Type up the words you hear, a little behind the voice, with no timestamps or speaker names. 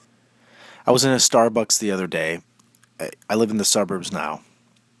I was in a Starbucks the other day. I live in the suburbs now,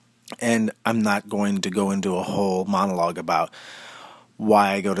 and I'm not going to go into a whole monologue about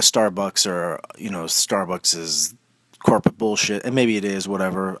why I go to Starbucks or, Starbucks is corporate bullshit, and maybe it is,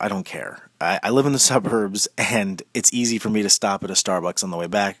 whatever. I don't care. I live in the suburbs, and it's easy for me to stop at a Starbucks on the way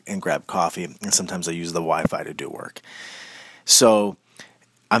back and grab coffee, and sometimes I use the Wi-Fi to do work. So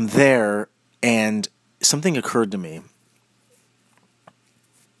I'm there, and something occurred to me.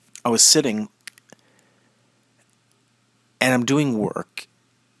 I was sitting, and I'm doing work,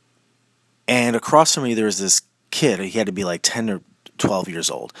 and across from me there's this kid. He had to be like 10 or 12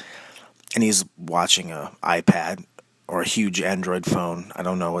 years old, and he's watching an iPad or a huge Android phone. I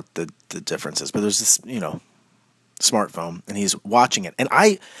don't know what the difference is, but there's this, smartphone, and he's watching it. And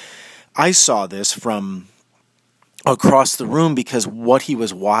I saw this from across the room because what he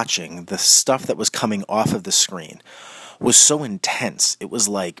was watching, the stuff that was coming off of the screen, was so intense. It was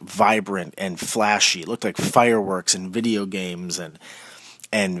like vibrant and flashy. It looked like fireworks and video games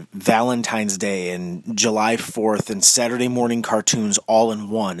and Valentine's Day and July 4th and Saturday morning cartoons all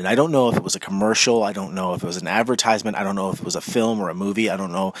in one. And I don't know if it was a commercial. I don't know if it was an advertisement. I don't know if it was a film or a movie. I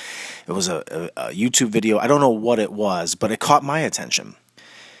don't know if it was a YouTube video. I don't know what it was, but it caught my attention.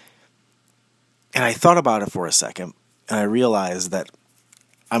 And I thought about it for a second, and I realized that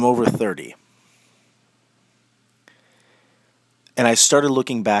I'm over 30. And I started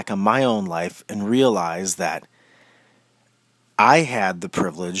looking back on my own life and realized that I had the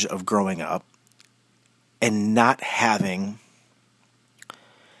privilege of growing up and not having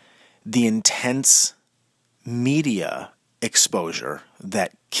the intense media exposure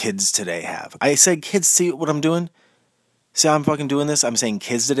that kids today have. I said kids, see what I'm doing? See how I'm fucking doing this? I'm saying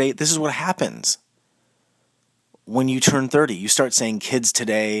kids today. This is what happens when you turn 30. You start saying kids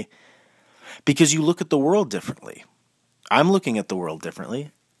today because you look at the world differently. I'm looking at the world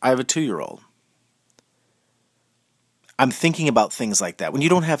differently. I have a 2-year-old. I'm thinking about things like that. When you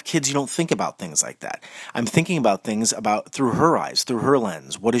don't have kids, you don't think about things like that. I'm thinking about things through her eyes, through her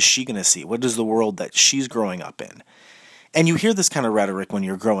lens. What is she going to see? What is the world that she's growing up in? And you hear this kind of rhetoric when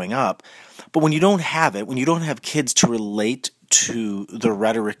you're growing up, but when you don't have it, when you don't have kids to relate to the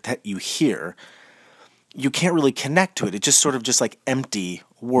rhetoric that you hear, you can't really connect to it. It's just sort of just like empty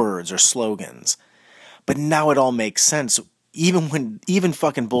words or slogans. But now it all makes sense. Even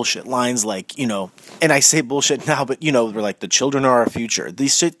fucking bullshit lines like, and I say bullshit now, but they're like, the children are our future.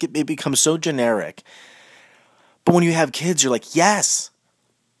 These shit, it becomes so generic. But when you have kids, you're like, yes,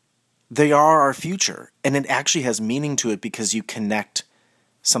 they are our future. And it actually has meaning to it because you connect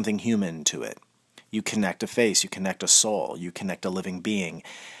something human to it. You connect a face, you connect a soul, you connect a living being.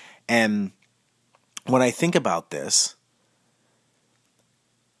 And when I think about this,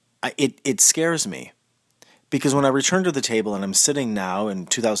 it scares me. Because when I return to the table and I'm sitting now in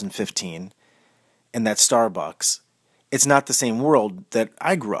 2015 in that Starbucks, it's not the same world that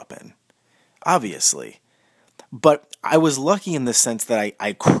I grew up in, obviously. But I was lucky in the sense that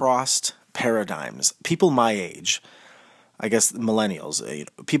I crossed paradigms. People my age, I guess millennials,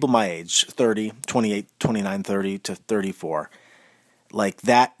 people my age, 30, 28, 29, 30 to 34, like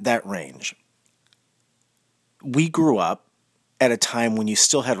that range. We grew up at a time when you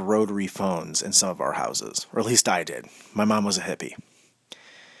still had rotary phones in some of our houses, or at least I did. My mom was a hippie.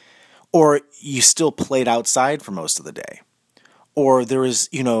 Or you still played outside for most of the day. Or there was,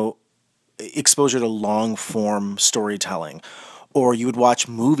 exposure to long-form storytelling. Or you would watch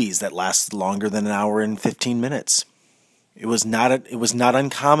movies that lasted longer than an hour and 15 minutes. It was not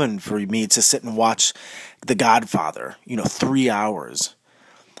uncommon for me to sit and watch The Godfather, 3 hours.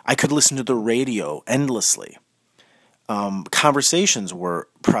 I could listen to the radio endlessly. Conversations were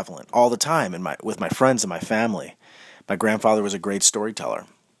prevalent all the time with my friends and my family. My grandfather was a great storyteller.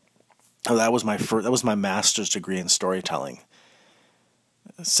 That was my master's degree in storytelling.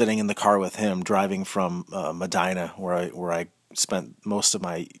 Sitting in the car with him, driving from Medina, where I spent most of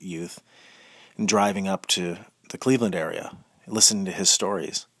my youth, and driving up to the Cleveland area, listening to his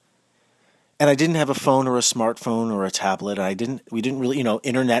stories. And I didn't have a phone or a smartphone or a tablet. We didn't really,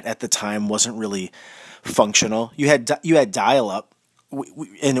 internet at the time wasn't really functional. You had dial-up,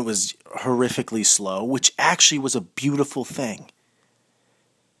 and it was horrifically slow, which actually was a beautiful thing.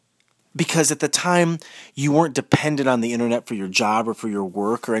 Because at the time, you weren't dependent on the internet for your job or for your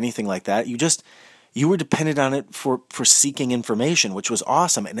work or anything like that. You were dependent on it for seeking information, which was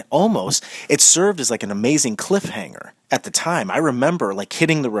awesome. And it served as like an amazing cliffhanger at the time. I remember like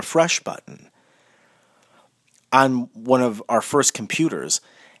hitting the refresh button on one of our first computers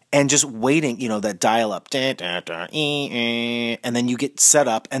and just waiting, that dial-up, and then you get set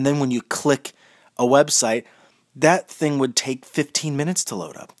up, and then when you click a website, that thing would take 15 minutes to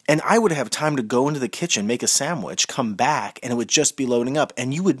load up. And I would have time to go into the kitchen, make a sandwich, come back, and it would just be loading up.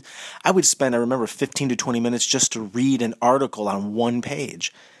 And I would spend, I remember, 15 to 20 minutes just to read an article on one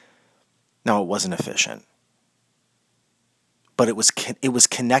page. Now, it wasn't efficient. But it was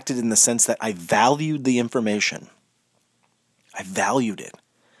connected in the sense that I valued the information. I valued it.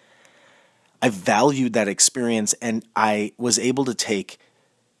 I valued that experience, and I was able to take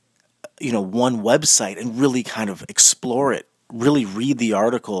one website and really kind of explore it, really read the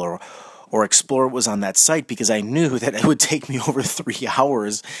article or explore what was on that site, because I knew that it would take me over 3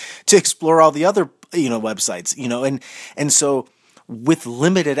 hours to explore all the other, websites, and so with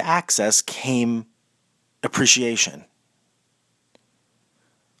limited access came appreciation.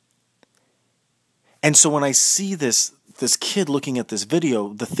 And so when I see this kid looking at this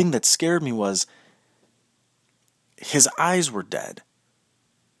video, the thing that scared me was his eyes were dead.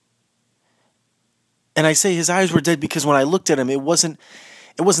 And I say his eyes were dead because when I looked at him, it wasn't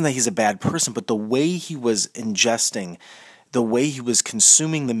that he's a bad person, but the way he was ingesting, the way he was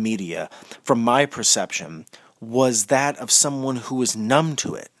consuming the media, from my perception, was that of someone who was numb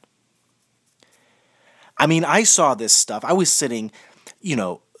to it. I mean, I saw this stuff. I was sitting,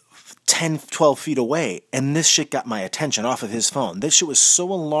 10, 12 feet away, and this shit got my attention off of his phone. This shit was so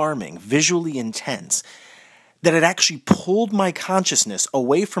alarming, visually intense, that it actually pulled my consciousness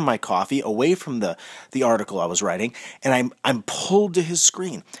away from my coffee, away from the article I was writing, and I'm pulled to his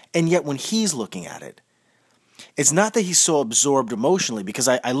screen. And yet when he's looking at it, it's not that he's so absorbed emotionally, because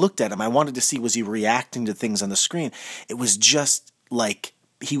I looked at him, I wanted to see, was he reacting to things on the screen? It was just like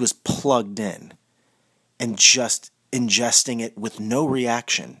he was plugged in and just ingesting it with no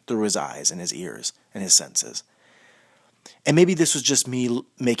reaction through his eyes and his ears and his senses. And maybe this was just me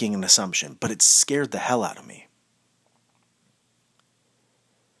making an assumption, but it scared the hell out of me.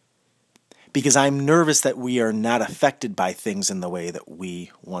 Because I'm nervous that we are not affected by things in the way that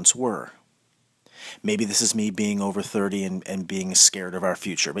we once were. Maybe this is me being over 30 and being scared of our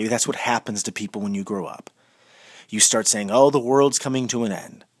future. Maybe that's what happens to people when you grow up. You start saying, oh, the world's coming to an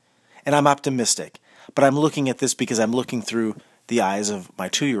end. And I'm optimistic. But I'm looking at this because I'm looking through the eyes of my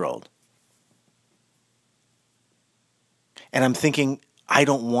 2-year-old. And I'm thinking, I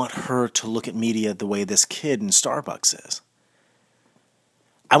don't want her to look at media the way this kid in Starbucks is.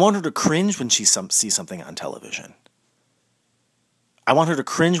 I want her to cringe when she sees something on television. I want her to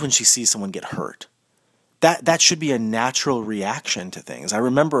cringe when she sees someone get hurt. That should be a natural reaction to things. I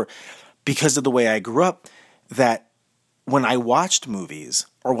remember, because of the way I grew up, that when I watched movies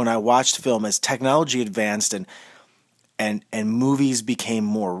or when I watched film, as technology advanced and movies became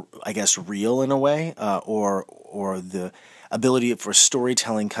more, I guess, real in a way, or the ability for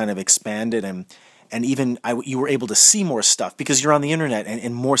storytelling kind of expanded, and even you were able to see more stuff because you're on the internet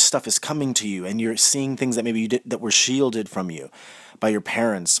and more stuff is coming to you, and you're seeing things that maybe that were shielded from you by your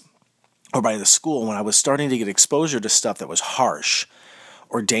parents or by the school. When I was starting to get exposure to stuff that was harsh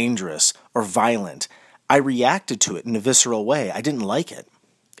or dangerous or violent, I reacted to it in a visceral way. I didn't like it.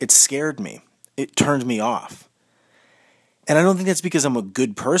 It scared me. It turned me off. And I don't think that's because I'm a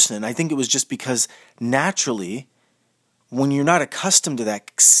good person. I think it was just because naturally, when you're not accustomed to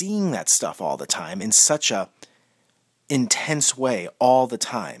that, seeing that stuff all the time in such a intense way all the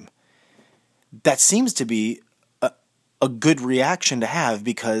time, that seems to be a good reaction to have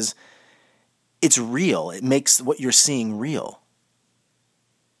because it's real. It makes what you're seeing real.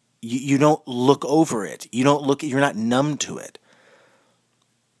 You don't look over it. You're not numb to it.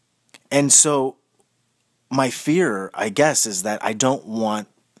 And so my fear, I guess, is that I don't want,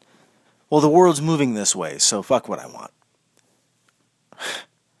 well, the world's moving this way, so fuck what I want.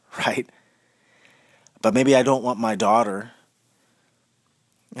 Right? But maybe I don't want my daughter,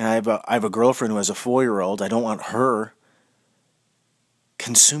 and I have a girlfriend who has a 4-year-old, I don't want her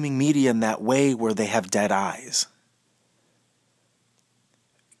consuming media in that way where they have dead eyes.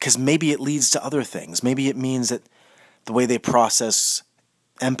 Because maybe it leads to other things. Maybe it means that the way they process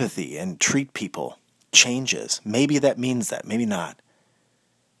empathy and treat people changes. Maybe that means that. Maybe not.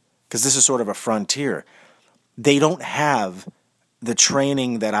 Because this is sort of a frontier. They don't have the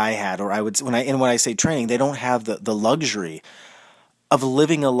training that I had, or when I say training, they don't have the luxury of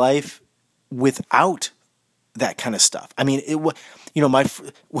living a life without that kind of stuff. I mean, when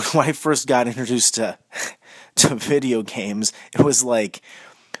I first got introduced to video games, it was like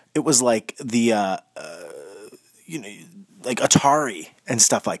the like Atari and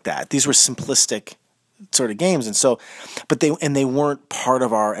stuff like that. These were simplistic sort of games, and so, but they weren't part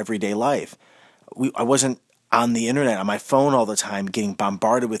of our everyday life. I wasn't on the internet on my phone all the time, getting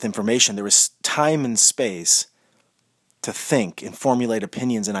bombarded with information. There was time and space to think and formulate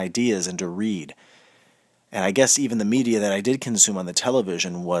opinions and ideas and to read. And I guess even the media that I did consume on the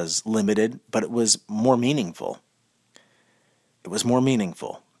television was limited, but it was more meaningful. It was more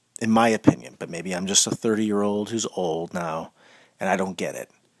meaningful, in my opinion. But maybe I'm just a 30-year-old who's old now, and I don't get it.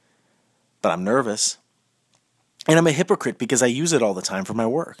 But I'm nervous. And I'm a hypocrite because I use it all the time for my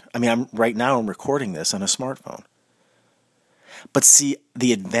work. I mean, right now I'm recording this on a smartphone. But see,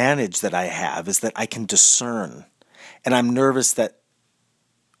 the advantage that I have is that I can discern. And I'm nervous that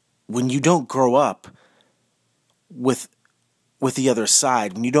when you don't grow up with the other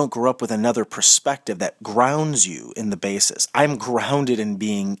side, when you don't grow up with another perspective that grounds you in the basis. I'm grounded in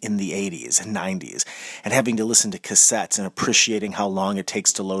being in the 80s and 90s and having to listen to cassettes and appreciating how long it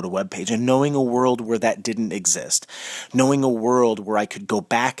takes to load a web page and knowing a world where that didn't exist, knowing a world where I could go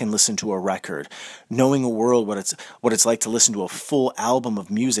back and listen to a record, knowing a world what it's like to listen to a full album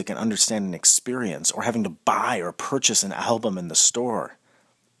of music and understand an experience, or having to buy or purchase an album in the store,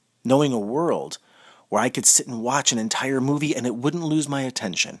 knowing a world where I could sit and watch an entire movie and it wouldn't lose my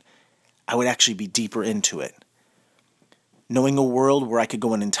attention. I would actually be deeper into it. Knowing a world where I could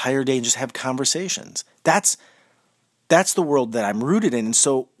go an entire day and just have conversations. That's the world that I'm rooted in. And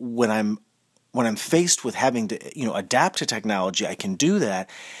so when I'm faced with having to, adapt to technology, I can do that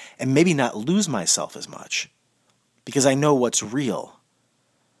and maybe not lose myself as much because I know what's real.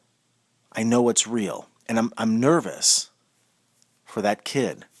 I know what's real. And I'm nervous for that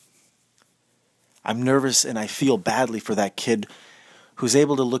kid. I'm nervous and I feel badly for that kid who's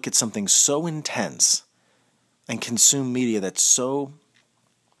able to look at something so intense and consume media that's so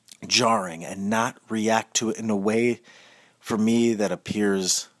jarring and not react to it in a way, for me, that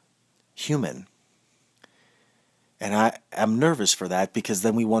appears human. And I'm nervous for that because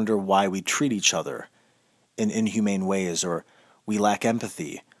then we wonder why we treat each other in inhumane ways, or we lack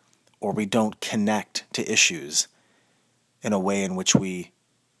empathy, or we don't connect to issues in a way in which we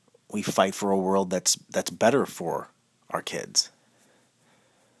fight for a world that's better for our kids,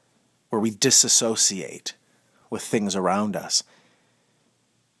 where we disassociate with things around us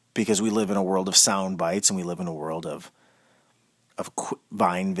because we live in a world of sound bites and we live in a world of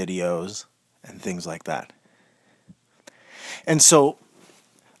Vine videos and things like that. And so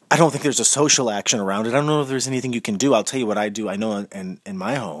I don't think there's a social action around it. I don't know if there's anything you can do. I'll tell you what I do. I know in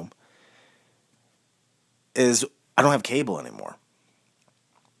my home is I don't have cable anymore.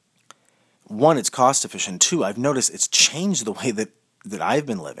 One, it's cost efficient. Two, I've noticed it's changed the way that I've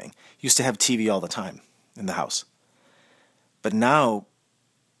been living. Used to have TV all the time in the house. But now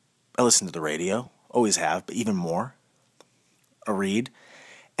I listen to the radio, always have, but even more. I read.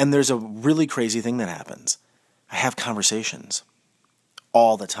 And there's a really crazy thing that happens. I have conversations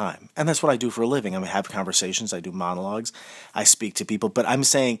all the time. And that's what I do for a living. I have conversations, I do monologues, I speak to people. But I'm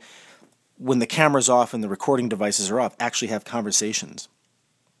saying when the camera's off and the recording devices are off, actually have conversations.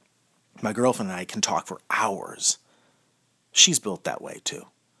 My girlfriend and I can talk for hours. She's built that way too.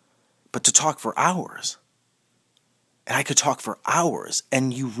 But to talk for hours, and I could talk for hours,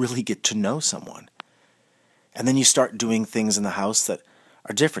 and you really get to know someone. And then you start doing things in the house that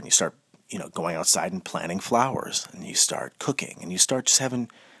are different. You start, going outside and planting flowers, and you start cooking, and you start just having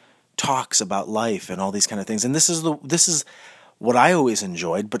talks about life and all these kind of things. And this is what I always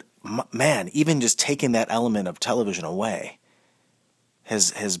enjoyed. But man, even just taking that element of television away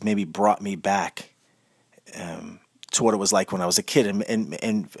has maybe brought me back to what it was like when I was a kid,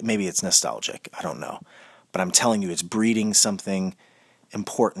 and maybe it's nostalgic, I don't know. But I'm telling you, it's breeding something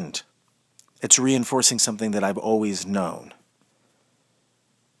important. It's reinforcing something that I've always known.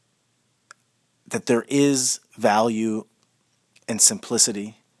 That there is value in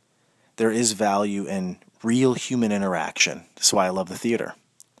simplicity. There is value in real human interaction. That's why I love the theater.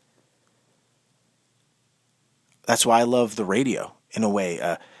 That's why I love the radio, in a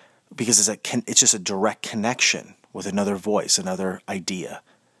way, because it's just a direct connection with another voice, another idea,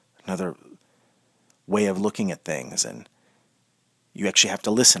 another way of looking at things, and you actually have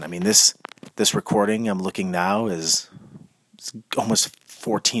to listen. I mean, this recording I'm looking now is almost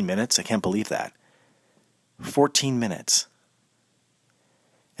 14 minutes. I can't believe that. 14 minutes.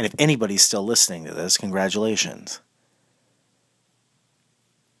 And if anybody's still listening to this, congratulations.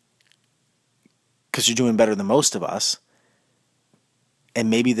 Because you're doing better than most of us. And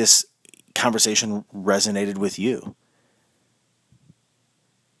maybe this conversation resonated with you.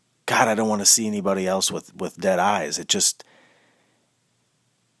 God, I don't want to see anybody else with dead eyes. It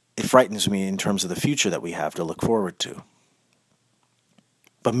frightens me in terms of the future that we have to look forward to.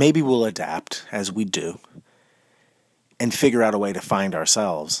 But maybe we'll adapt, as we do, and figure out a way to find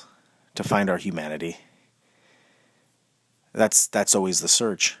ourselves, to find our humanity. That's always the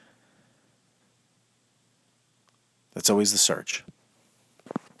search. That's always the search.